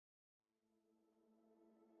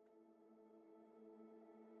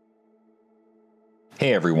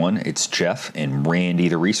Hey everyone, it's Jeff and Randy,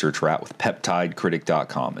 the research rat with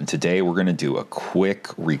peptidecritic.com, and today we're going to do a quick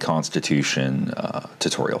reconstitution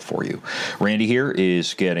tutorial for you. Randy here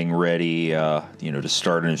is getting ready, to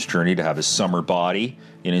start on his journey to have his summer body.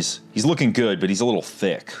 And he's looking good, but he's a little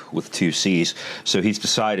thick with 2 C's, so he's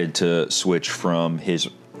decided to switch from his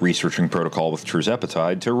researching protocol with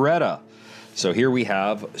tirzepatide to Reta. So here we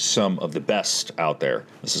have some of the best out there.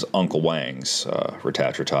 This is Uncle Wang's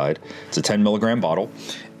Retatrutide. It's a 10 milligram bottle,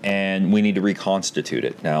 and we need to reconstitute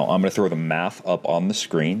it. Now, I'm going to throw the math up on the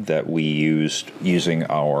screen that we used using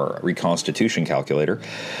our reconstitution calculator.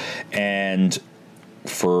 And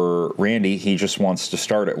for Randy, he just wants to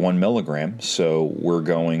start at 1 milligram. So we're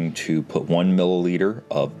going to put 1 milliliter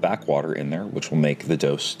of backwater in there, which will make the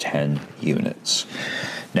dose 10 units.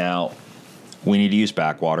 Now, we need to use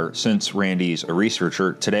backwater. Since Randy's a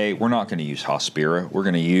researcher, today we're not going to use Hospira. We're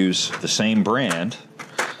going to use the same brand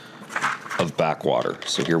of backwater.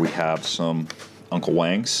 So here we have some Uncle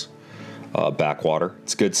Wang's backwater.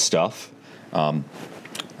 It's good stuff. I've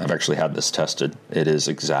actually had this tested. It is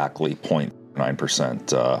exactly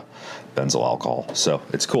 0.9% benzyl alcohol, so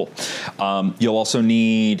it's cool. You'll also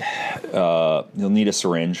need a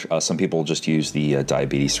syringe. Some people just use the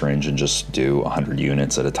diabetes syringe and just do 100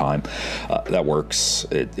 units at a time. That works.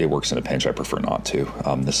 It works in a pinch. I prefer not to.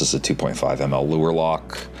 This is a 2.5 ml lure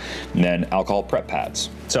lock, and then alcohol prep pads.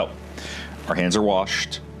 So our hands are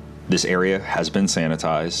washed. This area has been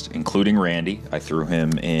sanitized, including Randy. I threw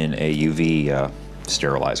him in a UV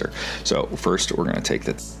sterilizer. So first we're going to take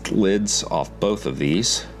the lids off both of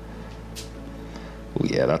these. Oh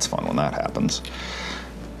yeah, that's fun when that happens.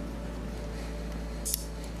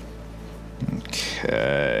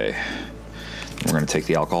 Okay, we're going to take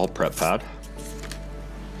the alcohol prep pad.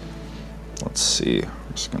 Let's see,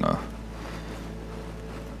 I'm just gonna,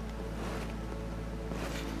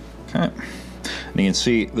 okay, and you can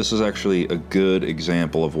see this is actually a good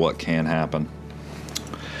example of what can happen.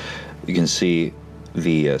 You can see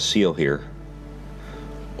the seal here.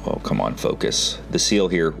 Oh, come on, focus. The seal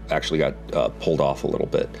here actually got pulled off a little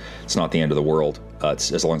bit. It's not the end of the world,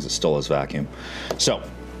 it's, as long as it still has vacuum. So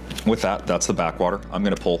with that, that's the backwater. I'm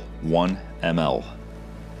going to pull 1 ml.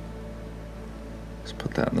 Let's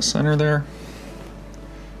put that in the center there.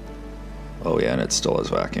 Oh yeah, and it still has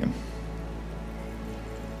vacuum.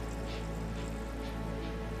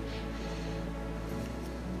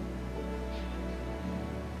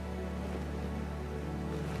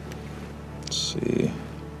 Let's see.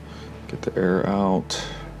 Get the air out.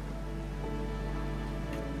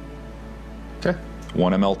 Okay,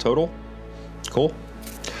 1 ml total. Cool.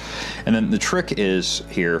 And then the trick is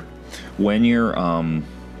here, when you're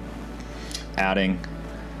adding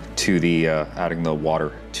the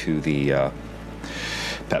water to the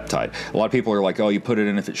peptide. A lot of people are like, oh, you put it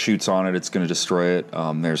in, if it shoots on it, it's going to destroy it.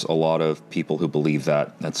 There's a lot of people who believe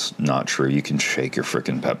that. That's not true. You can shake your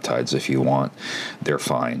frickin' peptides if you want. They're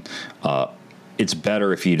fine. It's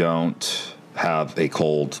better if you don't have a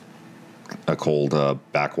cold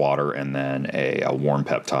backwater and then a warm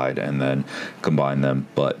peptide and then combine them,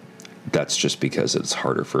 but that's just because it's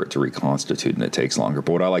harder for it to reconstitute and it takes longer.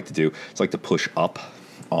 But what I like to do is like to push up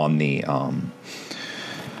on the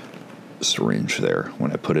syringe there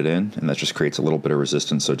when I put it in, and that just creates a little bit of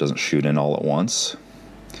resistance so it doesn't shoot in all at once.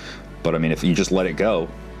 But I mean, if you just let it go,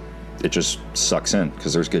 it just sucks in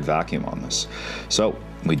because there's good vacuum on this. So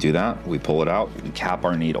we do that, we pull it out, we cap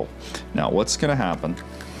our needle. Now what's going to happen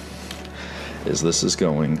is this is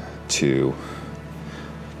going to,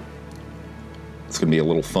 it's going to be a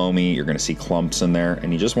little foamy, you're going to see clumps in there,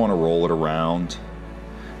 and you just want to roll it around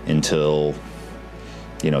until,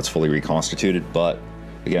 it's fully reconstituted. But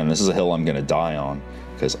again, this is a hill I'm going to die on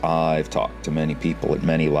because I've talked to many people at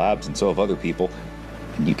many labs, and so have other people,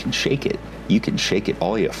 and you can shake it. You can shake it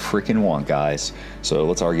all you freaking want, guys. So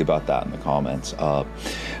let's argue about that in the comments.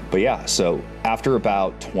 But yeah, so after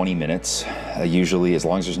about 20 minutes, usually, as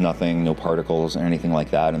long as there's nothing, no particles or anything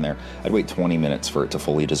like that in there, I'd wait 20 minutes for it to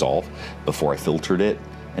fully dissolve before I filtered it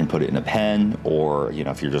and put it in a pen. Or,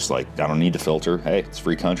 if you're just like, I don't need to filter, hey, it's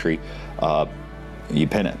free country, you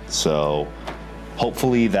pen it. So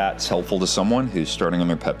hopefully that's helpful to someone who's starting on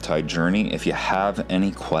their peptide journey. If you have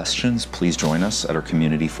any questions, please join us at our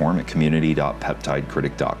community forum at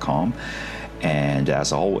community.peptidecritic.com. And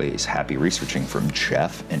as always, happy researching from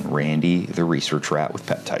Jeff and Randy, the research rat with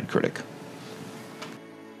Peptide Critic.